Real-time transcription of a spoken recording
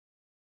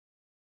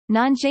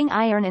Nanjing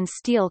Iron and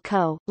Steel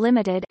Co.,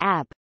 Limited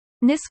 (AB).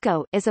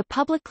 NISCO is a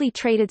publicly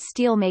traded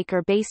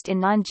steelmaker based in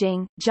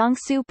Nanjing,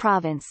 Jiangsu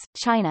Province,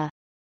 China.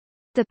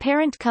 The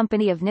parent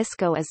company of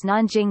NISCO is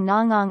Nanjing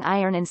Nongong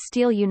Iron and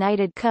Steel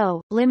United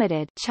Co.,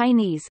 Limited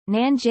Chinese,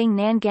 Nanjing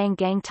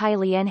Nangang Tai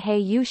Lian He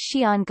Yu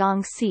Xian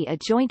Gong Si, a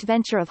joint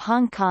venture of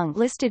Hong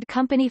Kong-listed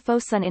company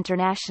Fosun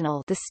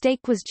International. The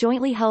stake was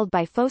jointly held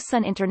by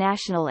Fosun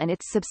International and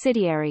its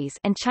subsidiaries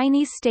and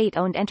Chinese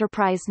state-owned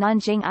enterprise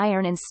Nanjing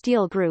Iron and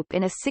Steel Group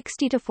in a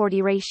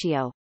 60-40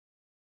 ratio.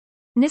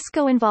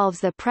 NISCO involves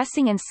the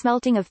pressing and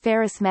smelting of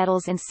ferrous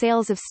metals and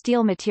sales of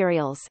steel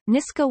materials.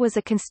 NISCO was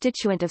a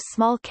constituent of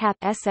small-cap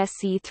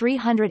SSE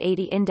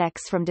 380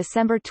 index from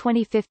December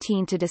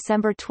 2015 to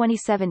December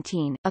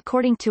 2017.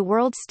 According to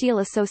World Steel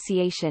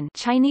Association,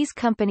 Chinese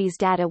companies'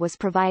 data was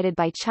provided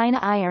by China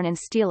Iron and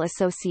Steel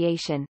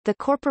Association. The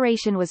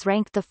corporation was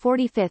ranked the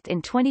 45th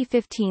in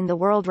 2015, the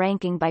world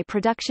ranking by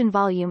production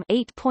volume,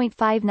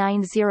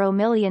 8.590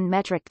 million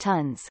metric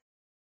tons.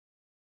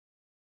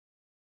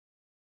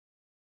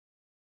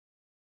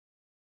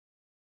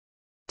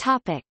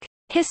 Topic: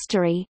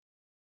 History.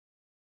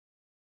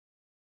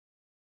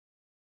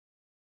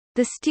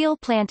 The steel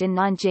plant in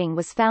Nanjing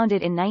was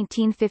founded in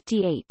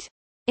 1958.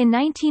 In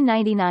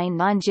 1999,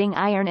 Nanjing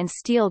Iron and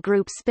Steel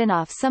Group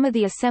spin-off some of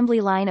the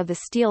assembly line of the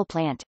steel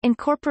plant,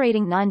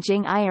 incorporating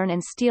Nanjing Iron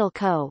and Steel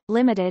Co.,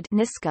 Limited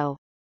 (NISCO).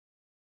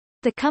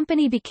 The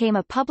company became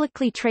a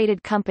publicly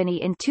traded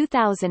company in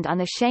 2000 on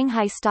the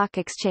Shanghai Stock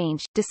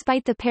Exchange,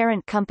 despite the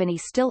parent company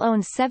still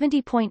owns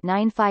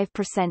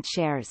 70.95%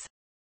 shares.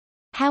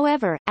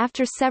 However,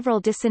 after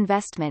several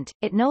disinvestment,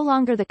 it no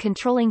longer the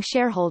controlling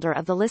shareholder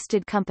of the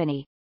listed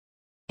company.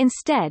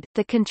 Instead,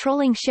 the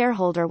controlling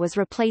shareholder was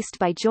replaced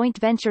by joint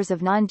ventures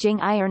of Nanjing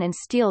Iron and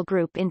Steel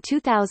Group in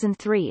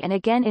 2003 and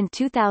again in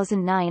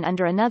 2009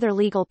 under another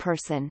legal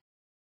person.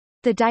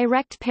 The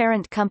direct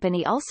parent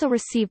company also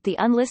received the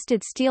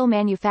unlisted steel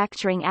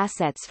manufacturing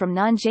assets from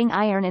Nanjing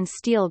Iron and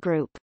Steel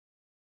Group.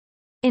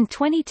 In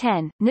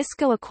 2010,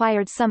 NISCO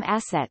acquired some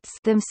assets,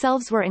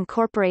 themselves were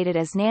incorporated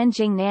as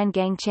Nanjing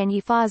Nangang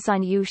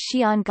Chanyifazan Yu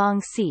Xian Gong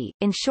Si,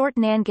 in short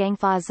Nangang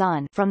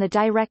Fazan, from the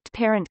direct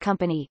parent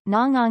company,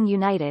 Nongong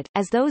United,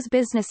 as those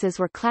businesses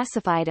were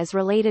classified as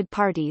related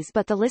parties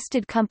but the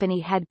listed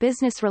company had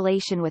business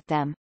relation with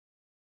them.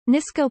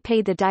 NISCO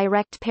paid the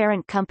direct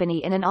parent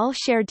company in an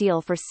all-share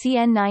deal for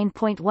CNY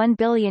 9.1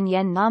 billion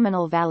yen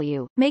nominal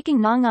value, making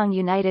Nongong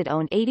United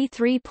own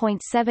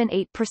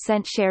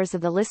 83.78% shares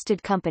of the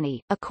listed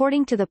company.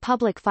 According to the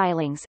public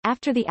filings,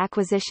 after the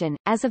acquisition,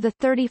 as of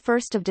 31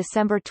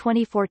 December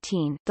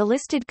 2014, the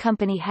listed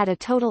company had a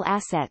total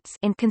assets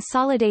in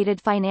consolidated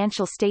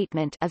financial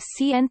statement of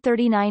CNY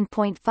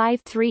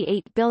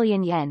 39.538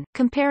 billion yen,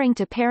 comparing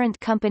to parent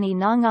company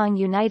Nongong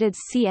United's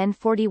CNY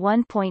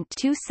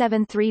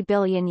 41.273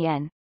 billion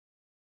yen.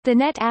 The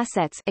net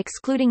assets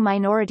excluding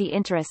minority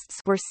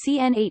interests were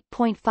CNY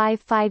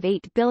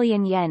 8.558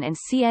 billion yen and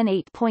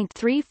CNY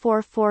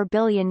 8.344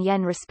 billion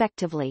yen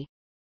respectively.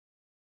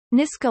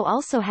 NISCO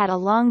also had a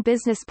long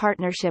business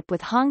partnership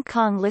with Hong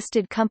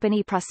Kong-listed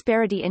company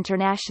Prosperity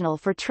International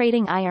for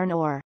trading iron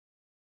ore.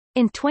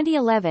 In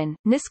 2011,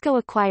 NISCO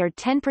acquired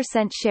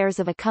 10% shares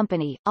of a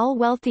company, All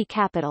Wealthy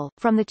Capital,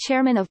 from the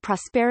chairman of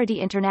Prosperity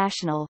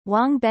International,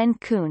 Wang Ben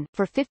Kun,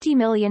 for $50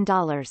 million.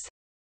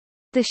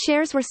 The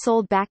shares were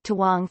sold back to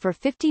Wang for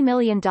 $50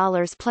 million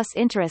plus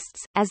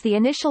interests, as the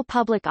initial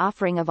public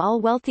offering of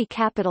All Wealthy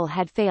Capital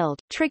had failed,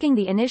 triggering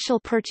the initial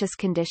purchase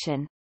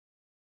condition.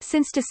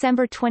 Since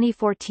December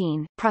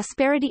 2014,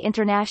 Prosperity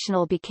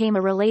International became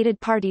a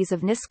related parties of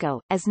NISCO,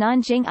 as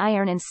Nanjing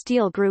Iron and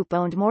Steel Group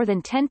owned more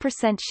than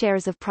 10%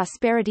 shares of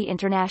Prosperity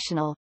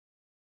International.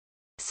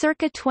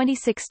 Circa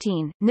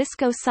 2016,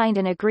 NISCO signed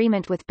an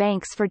agreement with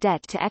banks for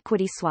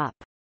debt-to-equity swap.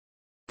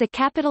 The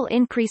capital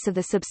increase of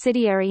the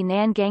subsidiary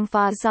Nangang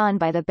Fazan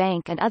by the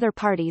bank and other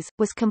parties,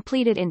 was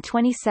completed in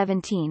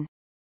 2017.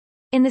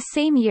 In the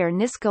same year,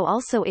 NISCO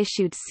also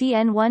issued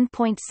CNY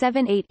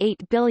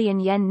 1.788 billion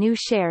yen new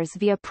shares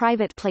via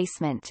private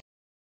placement.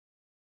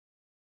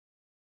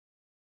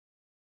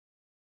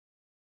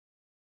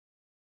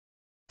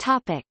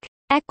 Topic: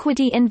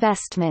 Equity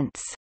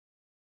investments.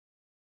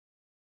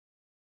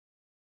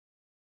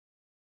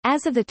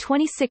 As of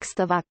 26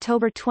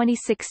 October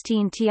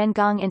 2016,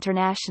 Tiangong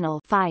International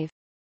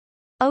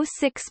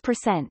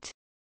 5.06%.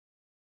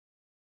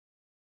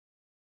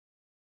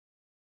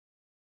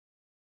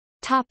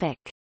 Topic: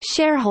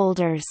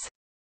 Shareholders.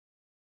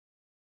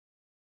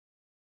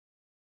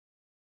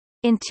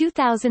 In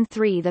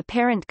 2003, the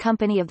parent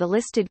company of the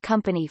listed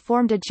company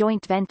formed a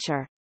joint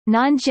venture,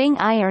 Nanjing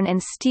Iron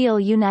and Steel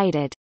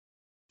United,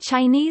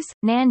 Chinese,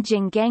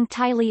 Nanjing Gang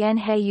Tai Lian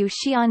He Yu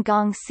Xian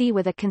Gong Si,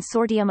 with a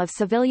consortium of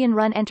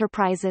civilian-run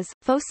enterprises,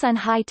 Fosun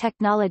High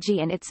Technology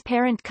and its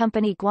parent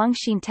company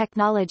Guangxin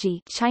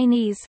Technology,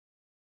 Chinese,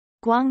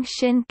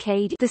 Guangxin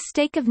KD. The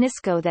stake of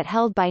NISCO that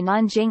held by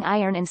Nanjing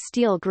Iron and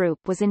Steel Group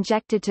was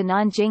injected to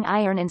Nanjing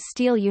Iron and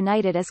Steel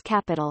United as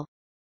capital.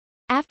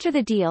 After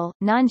the deal,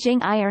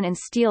 Nanjing Iron and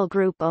Steel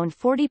Group owned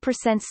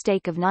 40%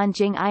 stake of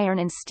Nanjing Iron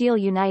and Steel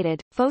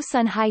United,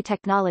 Fosun High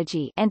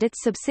Technology and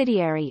its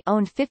subsidiary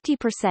owned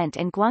 50%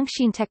 and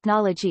Guangxin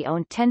Technology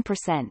owned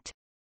 10%.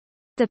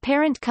 The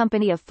parent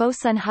company of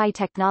Fosun High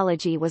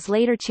Technology was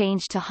later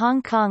changed to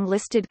Hong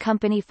Kong-listed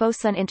company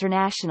Fosun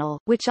International,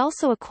 which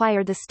also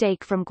acquired the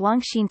stake from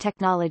Guangxin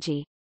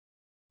Technology.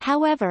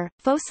 However,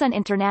 Fosun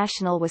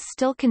International was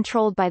still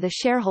controlled by the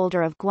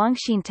shareholder of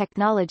Guangxin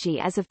Technology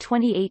as of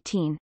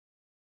 2018.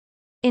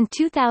 In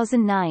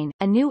 2009,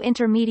 a new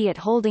intermediate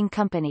holding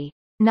company,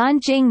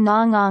 Nanjing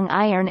Nongang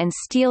Iron and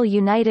Steel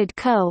United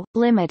Co.,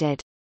 Limited,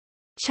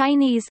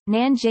 Chinese,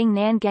 Nanjing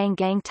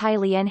Nangang Tai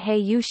Lian He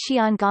Yu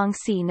Xiangong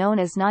Si, known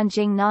as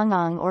Nanjing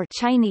Nongang or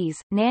Chinese,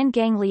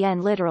 Nangang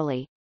Lian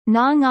literally,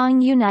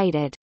 Nongang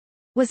United,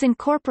 was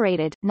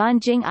incorporated.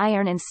 Nanjing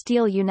Iron and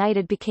Steel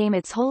United became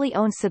its wholly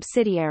owned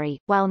subsidiary,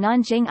 while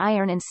Nanjing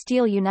Iron and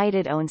Steel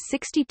United owned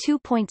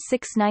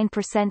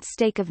 62.69%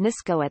 stake of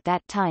NISCO at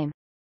that time.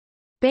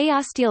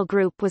 Baosteel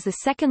Group was the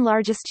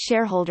second-largest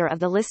shareholder of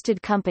the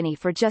listed company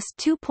for just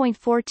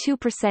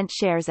 2.42%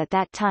 shares at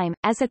that time.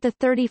 As at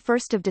 31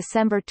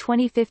 December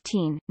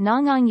 2015,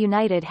 Nongang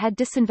United had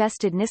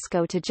disinvested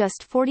NISCO to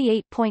just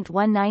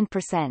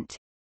 48.19%.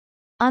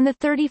 On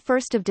 31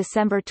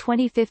 December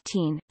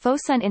 2015,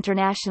 Fosun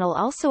International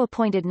also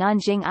appointed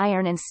Nanjing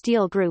Iron and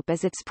Steel Group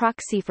as its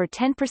proxy for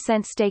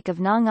 10% stake of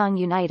Nongang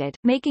United,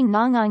 making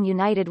Nongang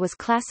United was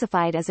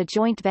classified as a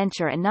joint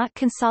venture and not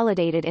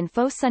consolidated in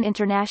Fosun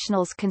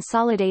International's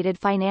consolidated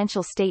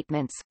financial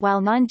statements, while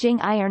Nanjing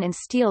Iron and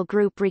Steel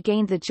Group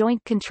regained the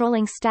joint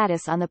controlling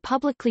status on the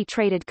publicly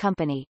traded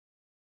company.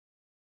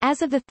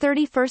 As of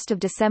 31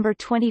 December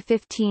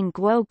 2015,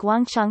 Guo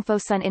Guangchang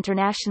Fosun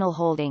International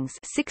Holdings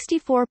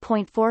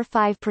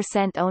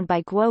 64.45% owned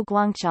by Guo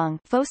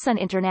Guangchang Fosun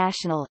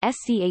International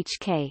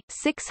SCHK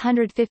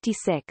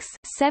 656,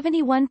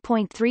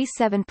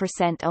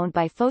 71.37% owned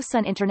by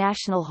Fosun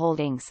International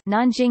Holdings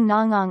Nanjing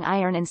Nongang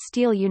Iron and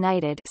Steel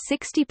United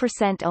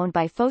 60% owned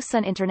by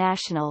Fosun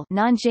International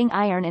Nanjing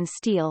Iron and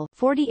Steel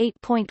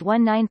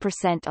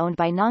 48.19% owned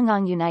by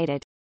Nongang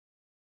United.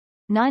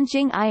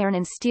 Nanjing Iron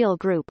and Steel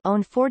Group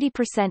owned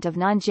 40% of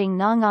Nanjing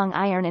Nongang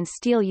Iron and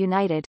Steel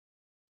United.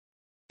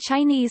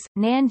 Chinese,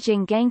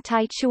 Nanjing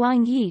Gangtai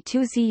Chuang Yi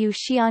Tu Ziyu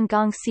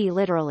Xiangong Si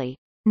literally,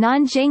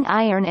 Nanjing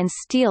Iron and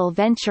Steel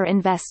Venture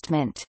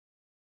Investment,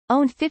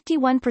 owned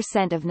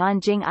 51% of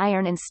Nanjing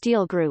Iron and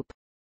Steel Group.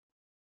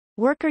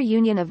 Worker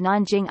Union of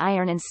Nanjing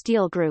Iron and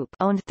Steel Group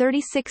owned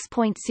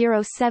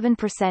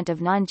 36.07% of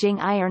Nanjing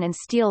Iron and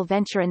Steel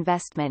Venture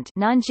Investment.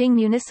 Nanjing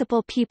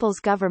Municipal People's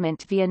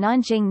Government via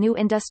Nanjing New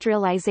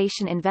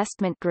Industrialization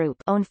Investment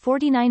Group owned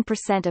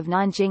 49% of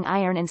Nanjing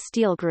Iron and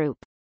Steel Group.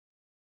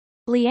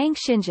 Liang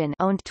Xinjian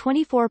owned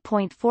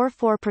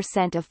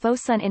 24.44% of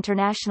Fosun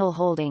International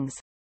Holdings.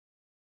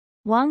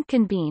 Wang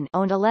Kanbin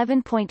owned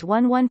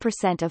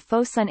 11.11% of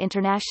Fosun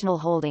International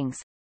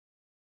Holdings.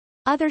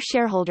 Other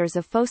shareholders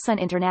of Fosun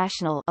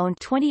International owned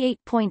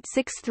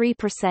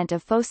 28.63%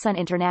 of Fosun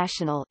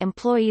International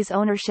Employees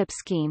Ownership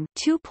Scheme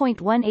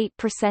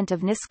 2.18%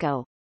 of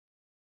NISCO.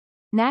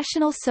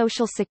 National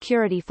Social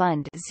Security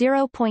Fund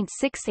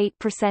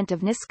 0.68% of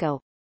NISCO.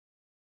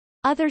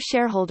 Other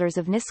shareholders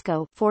of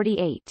NISCO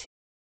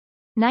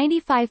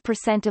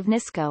 48.95% of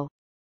NISCO.